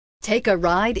Take a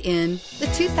ride in the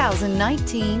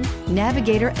 2019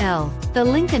 Navigator L. The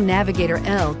Lincoln Navigator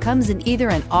L comes in either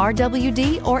an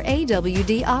RWD or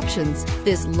AWD options.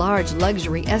 This large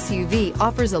luxury SUV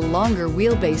offers a longer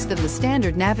wheelbase than the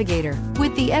standard Navigator.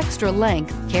 With the extra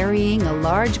length, carrying a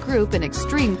large group in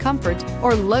extreme comfort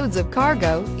or loads of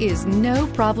cargo is no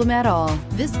problem at all.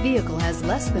 This vehicle has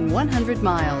less than 100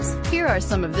 miles. Here are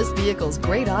some of this vehicle's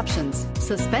great options: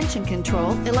 suspension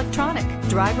control, electronic,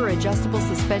 driver adjustable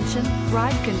suspension,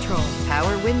 ride control,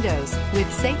 power windows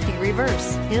with safety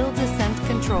reverse, hill descent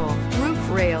control, roof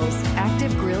rails,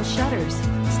 active grille shutters,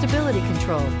 stability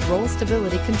control, roll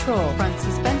stability control, front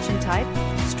suspension type,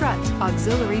 strut,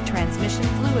 auxiliary transmission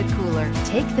fluid cooler.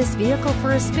 Take this vehicle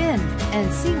for a spin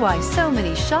and see why so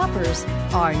many shoppers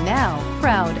are now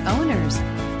proud owners.